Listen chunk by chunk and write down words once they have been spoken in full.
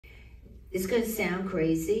it's gonna sound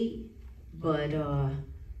crazy, but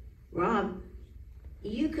Rob,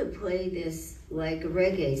 you could play this like a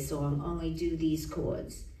reggae song, only do these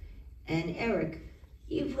chords. And Eric,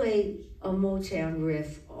 you play a Motown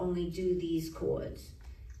riff, only do these chords.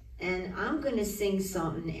 And I'm gonna sing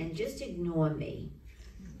something and just ignore me,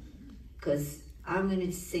 because I'm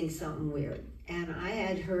gonna sing something weird. And I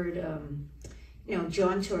had heard, you know,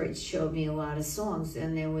 John Torrance showed me a lot of songs,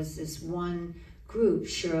 and there was this one group,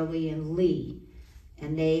 Shirley and Lee,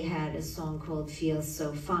 and they had a song called Feel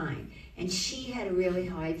So Fine. And she had a really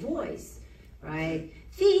high voice, right?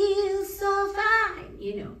 Feel so fine,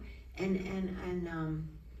 you know. And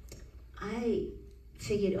I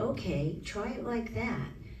figured, okay, try it like that.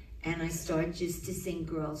 And I started just to sing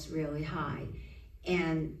Girls Really High.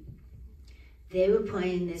 And they were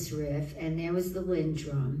playing this riff, and there was the Lynn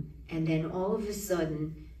drum, and then all of a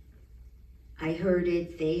sudden, I heard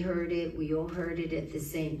it, they heard it, we all heard it at the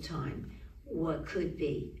same time. What could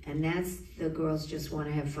be? And that's the Girls Just Want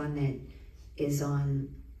to Have Fun that is on,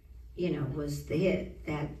 you know, was the hit,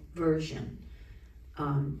 that version.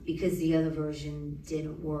 Because the other version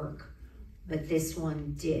didn't work, but this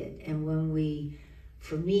one did. And when we,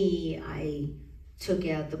 for me, I took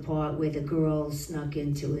out the part where the girl snuck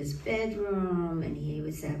into his bedroom and he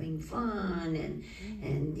was having fun,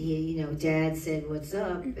 and he, you know, Dad said, "What's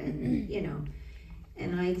up?" And, you know,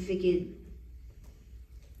 and I figured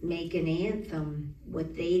make an anthem.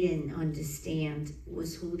 What they didn't understand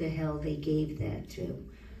was who the hell they gave that to.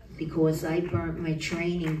 Because I burnt my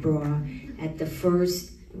training bra at the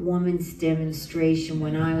first woman's demonstration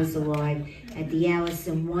when I was alive at the Alice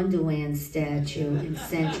in Wonderland statue in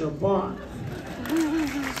Central Park.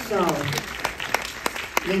 So,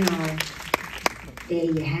 you know, there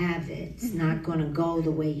you have it. It's not going to go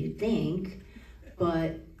the way you think,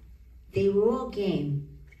 but they were all game,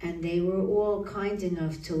 and they were all kind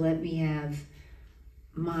enough to let me have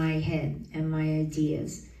my head and my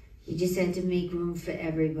ideas. You just had to make room for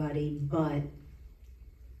everybody, but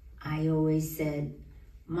I always said,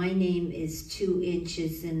 my name is 2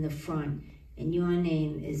 inches in the front, and your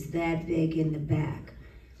name is that big in the back.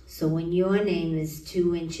 So when your name is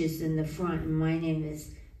 2 inches in the front and my name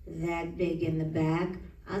is that big in the back,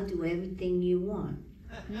 I'll do everything you want.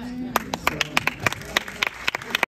 So,